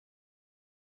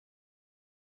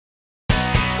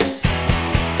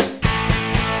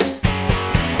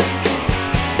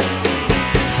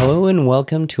Hello and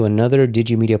welcome to another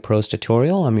Digimedia Pros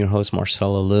tutorial. I'm your host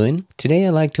Marcelo Lewin. Today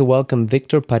I'd like to welcome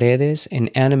Victor Paredes, an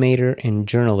animator and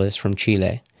journalist from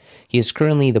Chile. He is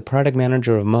currently the Product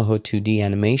Manager of Moho 2D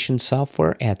animation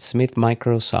software at Smith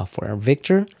Micro Software.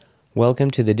 Victor, welcome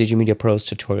to the Digimedia Pros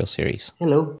tutorial series.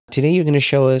 Hello. Today you're going to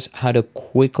show us how to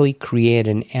quickly create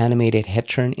an animated head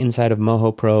turn inside of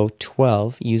Moho Pro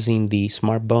 12 using the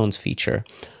Smart Bones feature.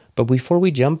 But before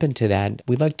we jump into that,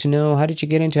 we'd like to know, how did you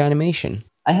get into animation?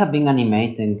 I have been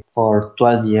animating for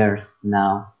 12 years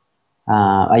now.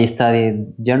 I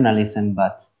studied journalism,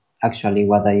 but actually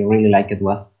what I really liked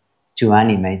was to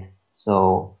animate.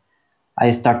 So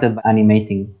I started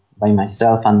animating by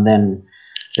myself and then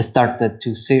started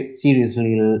to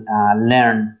seriously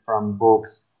learn from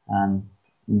books and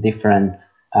different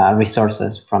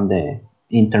resources from the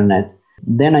internet.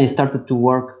 Then I started to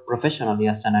work professionally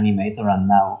as an animator, and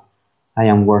now I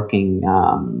am working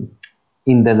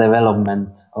in the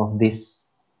development of this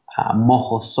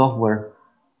Moho software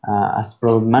as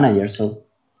product manager. So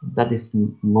that is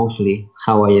mostly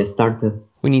how I started.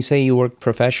 When you say you work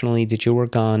professionally, did you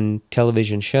work on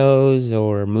television shows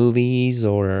or movies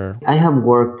or? I have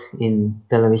worked in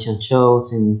television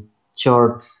shows, in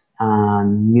shorts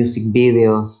and music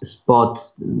videos,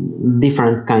 spots,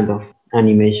 different kind of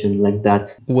animation like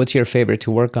that. What's your favorite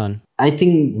to work on? I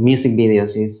think music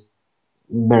videos is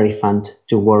very fun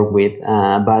to work with,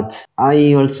 but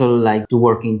I also like to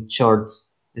work in shorts,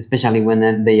 especially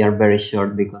when they are very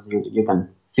short, because you can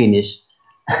finish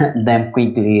them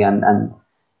quickly and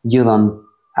you don't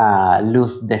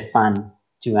lose the fun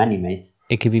to animate.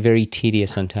 It could be very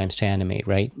tedious sometimes to animate,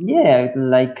 right? Yeah,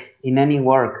 like in any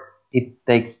work, it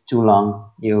takes too long.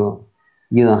 You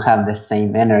don't have the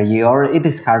same energy, or it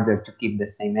is harder to keep the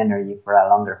same energy for a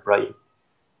longer project.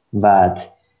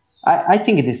 But I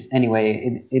think it is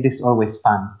anyway. It is always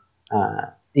fun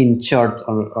in short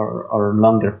or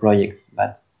longer projects,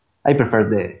 but I prefer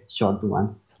the short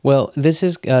ones. Well, this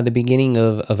is the beginning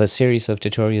of a series of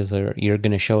tutorials where you're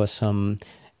going to show us some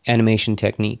animation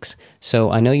techniques.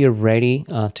 So I know you're ready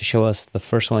to show us the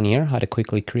first one here, how to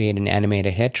quickly create an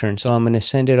animated head turn. So I'm going to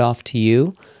send it off to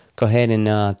you. Go ahead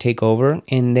and take over.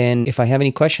 And then if I have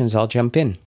any questions, I'll jump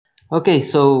in. Okay,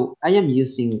 so I am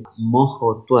using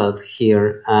Moho 12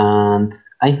 here, and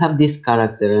I have this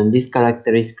character, and this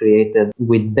character is created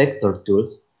with vector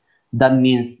tools. That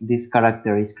means this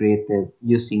character is created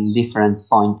using different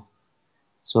points.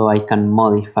 So I can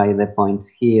modify the points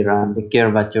here and the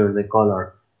curvature, the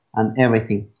color, and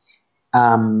everything.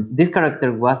 This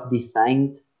character was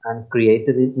designed and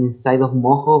created inside of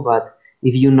Moho, but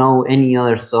if you know any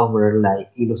other software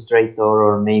like Illustrator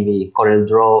or maybe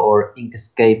CorelDRAW or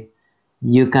Inkscape,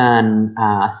 you can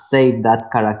save that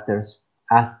characters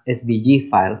as SVG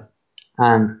files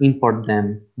and import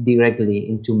them directly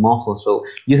into Moho. So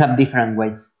you have different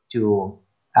ways to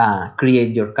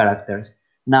create your characters.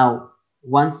 Now,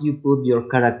 once you put your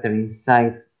character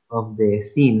inside of the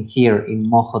scene here in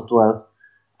Moho 12,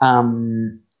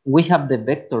 we have the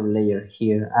vector layer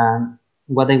here, and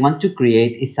what I want to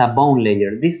create is a bone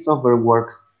layer. This software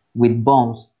works with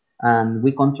bones, and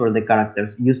we control the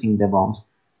characters using the bones.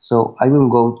 So I will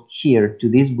go here to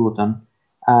this button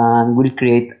and will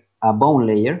create a bone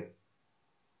layer,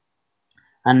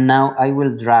 and now I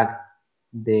will drag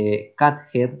the cat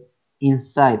head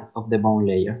inside of the bone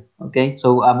layer. Okay,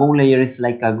 so a bone layer is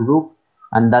like a group,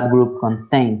 and that group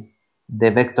contains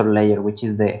the vector layer, which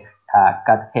is the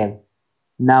cat head.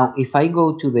 Now if I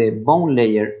go to the bone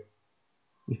layer,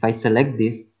 if I select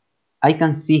this, I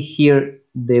can see here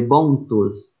the bone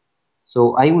tools.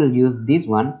 So I will use this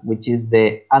one, which is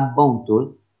the add bone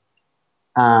tool,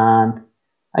 and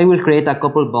I will create a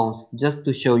couple bones just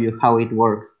to show you how it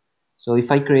works. So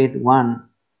if I create one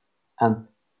and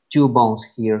two bones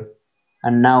here,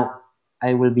 and now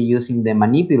I will be using the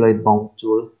manipulate bone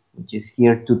tool, which is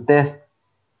here to test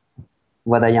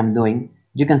what I am doing.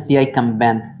 You can see I can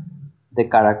bend the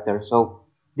character. So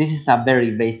this is a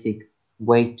very basic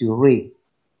way to read.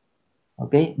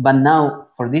 Okay, but now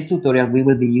for this tutorial we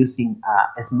will be using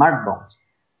smart bones,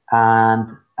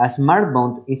 and a smart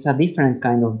bone is a different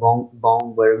kind of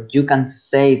bone where you can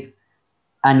save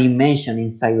animation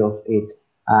inside of it.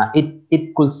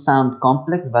 It could sound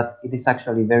complex, but it is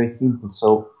actually very simple.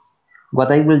 So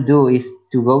what I will do is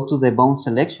to go to the bone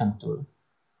selection tool,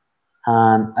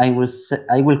 and I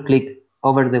will click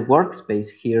over the workspace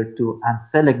here to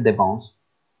unselect the bones,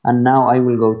 and now I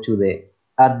will go to the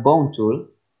add bone tool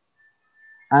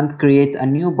and create a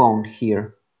new bone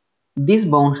here. This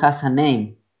bone has a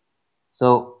name,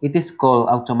 so it is called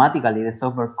automatically, the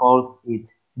software calls it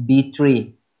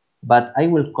B3, but I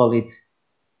will call it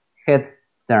head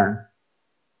turn.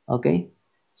 Okay,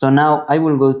 So now I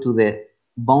will go to the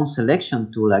bone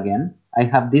selection tool again. I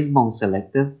have this bone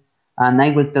selected, and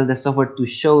I will tell the software to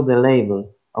show the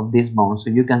label of this bone. So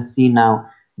you can see now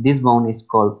this bone is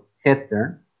called head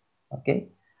turn. Okay,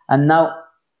 and now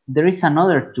there is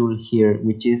another tool here,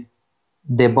 which is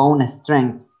the bone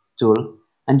strength tool,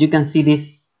 and you can see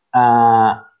this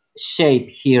shape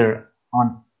here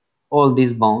on all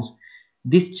these bones.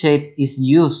 This shape is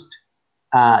used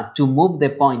to move the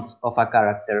points of a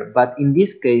character, but in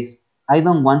this case I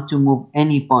don't want to move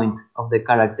any point of the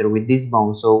character with this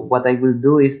bone. So what I will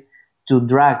do is to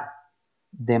drag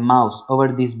the mouse over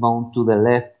this bone to the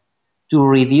left to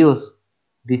reduce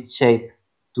this shape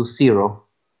to 0.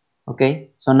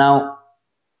 Okay, so now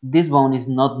this bone is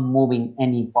not moving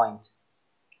any point.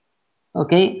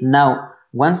 Okay, now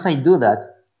once I do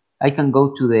that, I can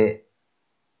go to the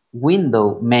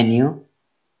window menu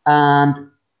and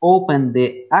open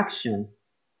the actions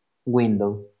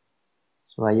window.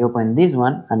 So I open this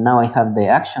one, and now I have the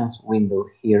actions window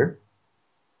here,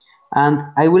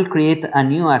 and I will create a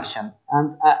new action,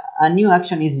 and a new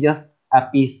action is just a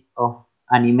piece of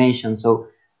animation. So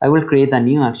I will create a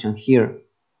new action here,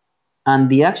 and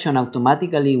the action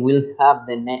automatically will have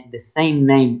the same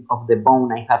name of the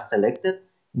bone I have selected.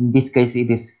 In this case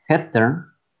it is head turn,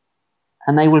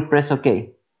 and I will press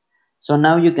OK. So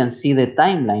now you can see the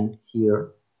timeline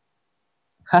here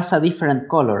has a different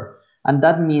color, and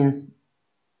that means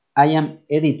I am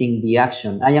editing the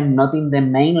action. I am not in the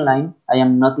main line, I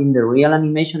am not in the real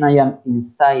animation, I am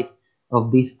inside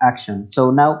of this action.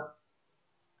 So now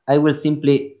I will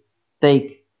simply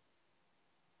take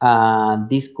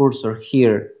this cursor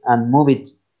here and move it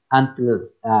until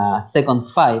second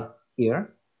 5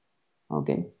 here.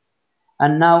 Okay,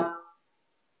 and now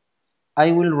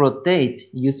I will rotate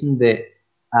using the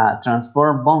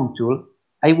transform bone tool.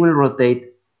 I will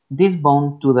rotate this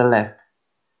bone to the left.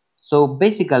 So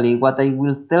basically what I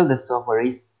will tell the software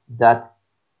is that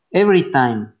every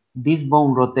time this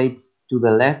bone rotates to the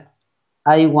left,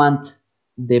 I want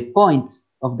the points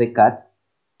of the cat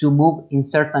to move in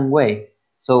certain way.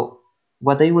 So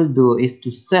what I will do is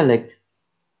to select,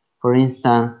 for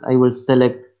instance, I will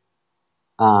select,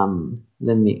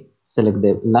 let me select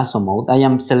the lasso mode. I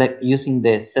am using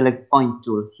the select point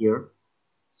tool here.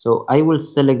 So I will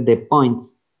select the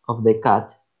points of the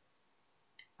cat,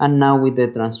 and now with the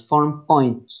transform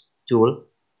points tool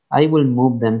I will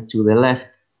move them to the left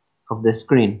of the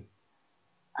screen,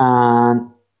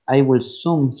 and I will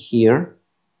zoom here,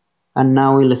 and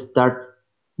now we'll start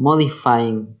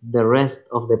modifying the rest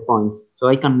of the points. So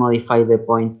I can modify the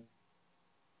points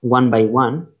one by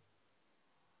one.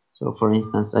 So for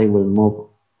instance I will move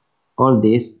all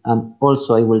this, and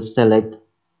also I will select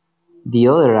the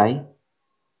other eye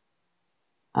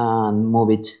and move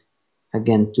it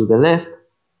again to the left,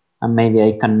 and maybe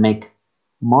I can make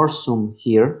more zoom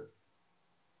here,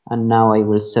 and now I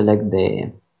will select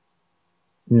the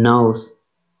nose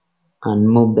and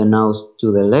move the nose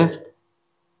to the left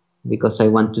because I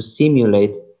want to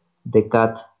simulate the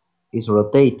cat is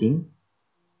rotating.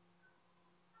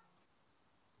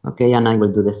 Okay, and I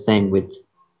will do the same with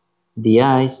the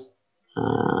eyes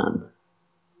and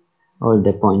all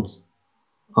the points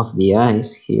of the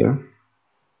eyes here.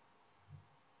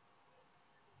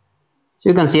 So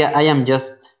you can see I am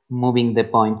just moving the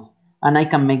points, and I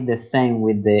can make the same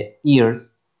with the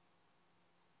ears.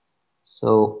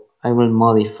 So I will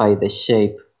modify the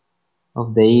shape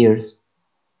of the ears,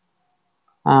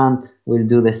 and we'll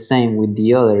do the same with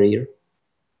the other ear.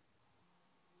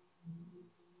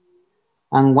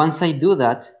 And once I do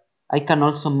that, I can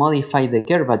also modify the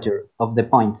curvature of the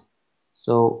points.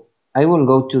 So I will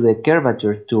go to the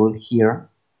curvature tool here,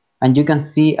 and you can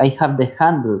see I have the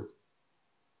handles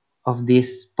of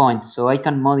these points, so I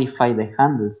can modify the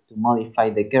handles to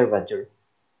modify the curvature.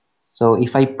 So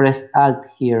if I press Alt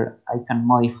here, I can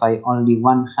modify only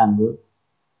one handle.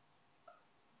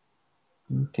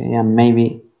 Okay, and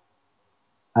maybe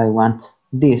I want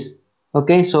this.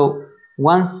 Okay, so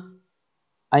once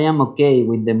I am okay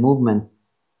with the movement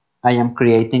I am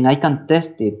creating, I can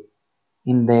test it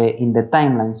in the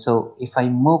timeline. So if I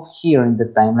move here in the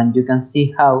timeline, you can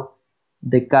see how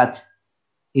the cat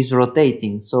is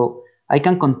rotating. So I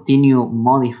can continue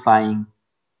modifying,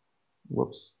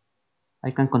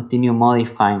 I can continue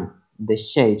modifying the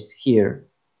shapes here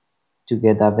to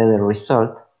get a better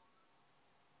result,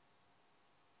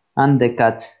 and the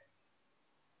cat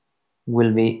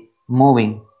will be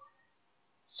moving.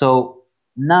 So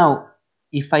now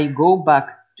if I go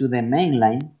back to the main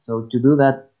line, so to do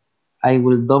that I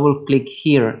will double click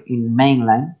here in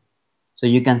mainline, so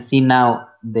you can see now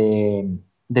the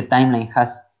timeline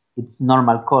has its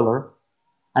normal color.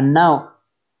 And now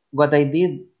what I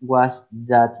did was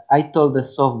that I told the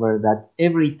software that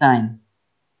every time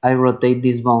I rotate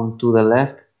this bone to the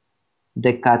left,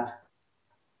 the cat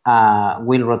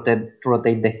will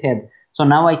rotate the head. So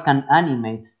now I can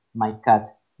animate my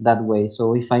cat that way.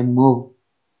 So if I move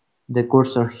the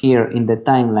cursor here in the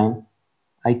timeline,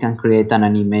 I can create an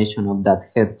animation of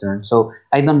that head turn. So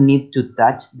I don't need to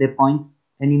touch the points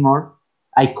anymore.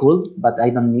 I could, but I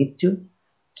don't need to.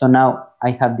 So now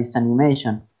I have this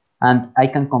animation, and I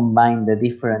can combine the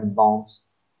different bones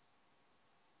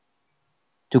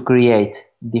to create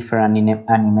different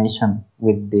animation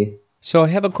with this. So I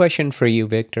have a question for you,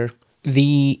 Victor.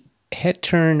 The head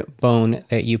turn bone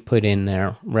that you put in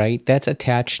there, right? That's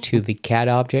attached to the cat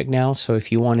object now. So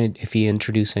if you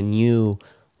introduce a new,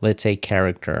 let's say,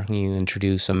 character, you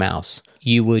introduce a mouse,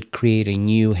 you would create a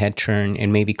new head turn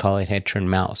and maybe call it head turn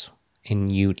mouse.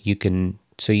 And you can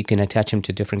attach them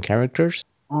to different characters?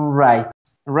 Right.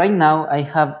 Right now I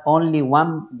have only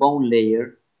one bone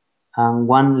layer and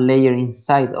one layer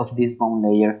inside of this bone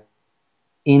layer.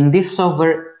 In this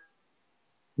software,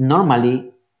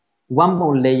 normally one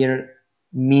bone layer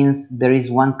means there is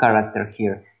one character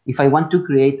here. If I want to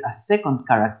create a second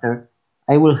character,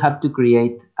 I will have to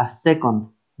create a second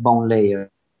bone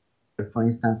layer. For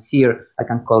instance, here I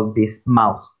can call this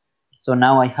mouse. So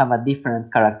now I have a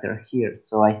different character here.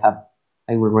 So I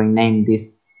will rename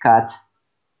this cat.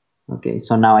 Okay,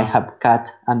 so now I have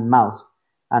cat and mouse.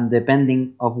 And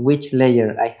depending of which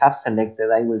layer I have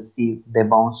selected, I will see the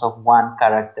bones of one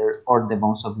character or the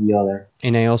bones of the other.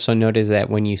 And I also noticed that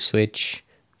when you switch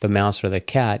the mouse or the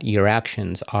cat, your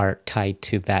actions are tied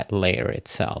to that layer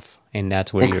itself. And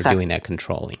that's where you're doing that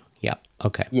controlling. Yeah,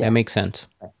 okay, yes. That makes sense.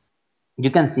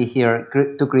 You can see here,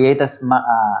 to create a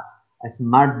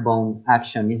smart bone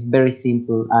action is very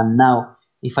simple. And now,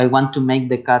 if I want to make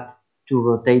the cat to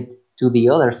rotate to the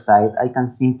other side, I can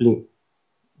simply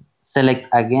select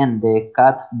again the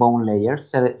cat bone layer,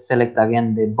 select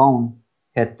again the bone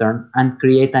head turn, and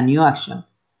create a new action.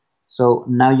 So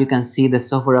now you can see the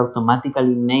software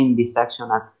automatically named this action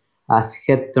as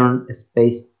head turn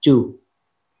space 2.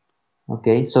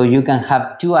 Okay, so you can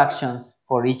have two actions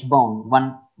for each bone,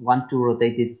 one to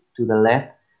rotate it to the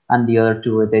left and the other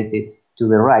to rotate it to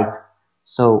the right.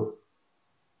 So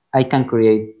I can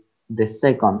create the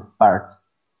second part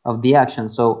of the action.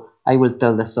 So I will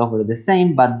tell the software the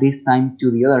same, but this time to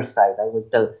the other side. I will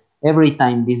tell every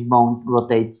time this bone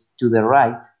rotates to the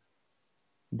right,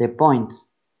 the point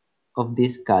of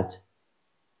this cat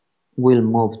will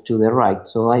move to the right.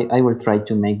 So I will try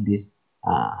to make this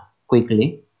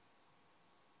quickly.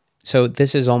 So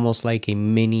this is almost like a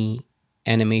mini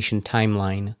animation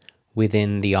timeline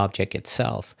within the object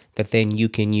itself that then you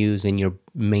can use in your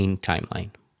main timeline.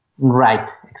 Right,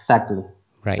 exactly.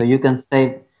 Right. So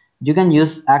you can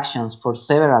use actions for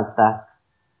several tasks.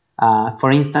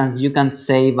 For instance, you can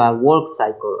save a walk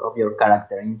cycle of your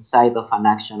character inside of an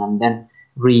action and then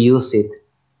reuse it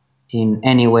in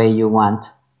any way you want.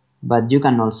 But you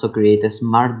can also create a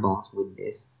smart bones with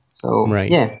this. So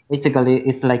yeah, basically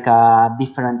it's like a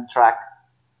different track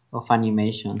of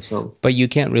animation. So, but you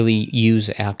can't really use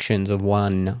actions of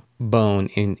one bone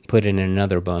and put in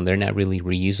another bone. They're not really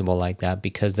reusable like that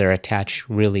because they're attached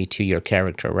really to your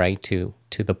character, right? To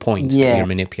the points that you're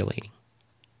manipulating.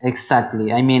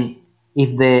 Exactly. I mean,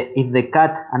 if the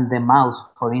cat and the mouse,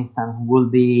 for instance,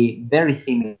 would be very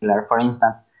similar. For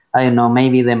instance, I don't know,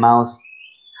 maybe the mouse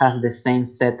has the same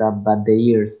setup, but the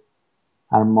ears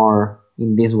are more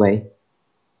in this way.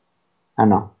 I don't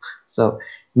know. So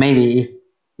maybe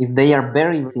if they are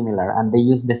very similar and they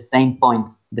use the same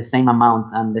points, the same amount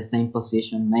and the same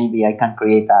position, maybe I can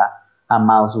create a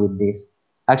mouse with this.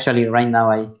 Actually, right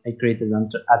now I created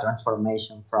a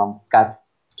transformation from cat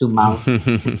to mouse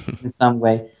in some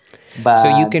way. But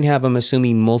so you can have, I'm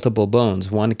assuming, multiple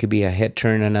bones. One could be a head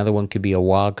turn, another one could be a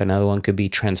walk, another one could be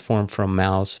transformed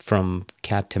from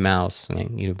cat to mouse.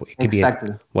 It could be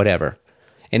whatever.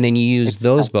 And then you use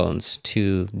those bones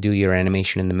to do your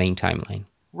animation in the main timeline.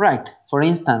 Right. For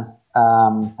instance,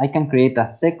 I can create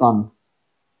a second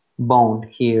bone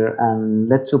here, and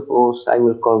let's suppose I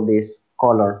will call this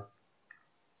color.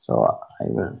 So I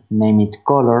will name it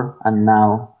color, and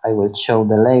now I will show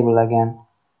the label again,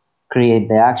 create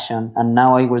the action, and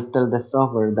now I will tell the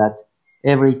software that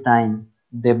every time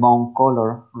the bone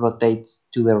color rotates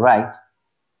to the right,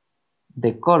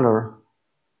 the color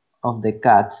of the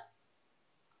cat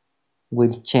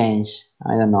will change,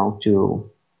 I don't know, to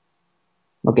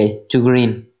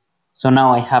green. So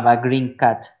now I have a green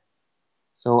cat.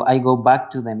 So I go back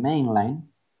to the main line,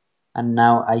 and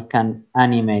now I can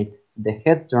animate the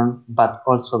head turn, but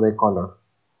also the color.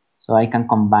 So I can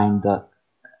combine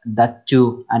that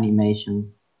two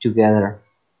animations together.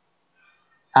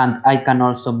 And I can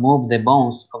also move the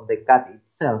bones of the cat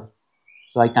itself,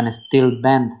 so I can still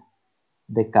bend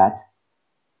the cat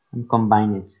and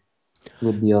combine it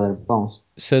with the other bones.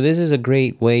 So this is a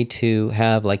great way to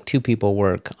have like two people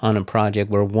work on a project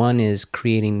where one is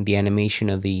creating the animation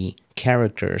of the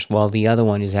characters while the other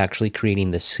one is actually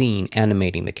creating the scene,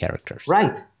 animating the characters.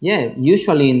 Right. Yeah.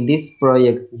 Usually in these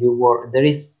projects, there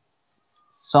is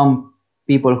some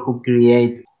people who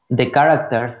create the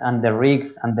characters and the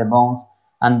rigs and the bones,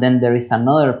 and then there is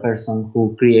another person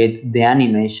who creates the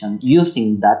animation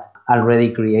using that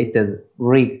already created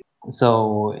rig.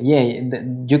 So yeah,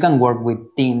 you can work with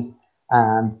teams,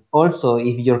 and also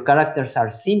if your characters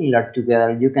are similar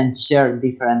together, you can share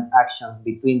different actions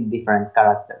between different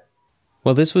characters.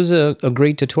 Well, this was a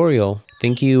great tutorial.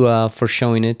 Thank you for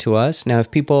showing it to us. Now, if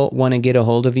people want to get a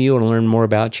hold of you or learn more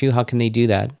about you, how can they do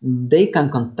that? They can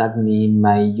contact me in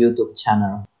my YouTube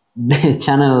channel. The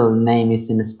channel name is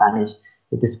in Spanish.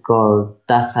 It is called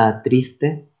Taza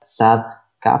Triste, Sad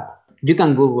Cap. You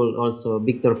can Google also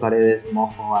Victor Paredes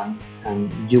Moho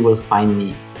and you will find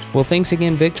me. Well, thanks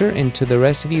again, Victor. And to the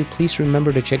rest of you, please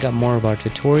remember to check out more of our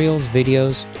tutorials,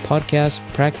 videos, podcasts,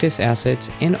 practice assets,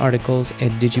 and articles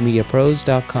at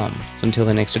digimediapros.com. So until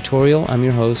the next tutorial, I'm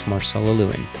your host, Marcelo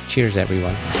Lewin. Cheers,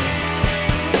 everyone.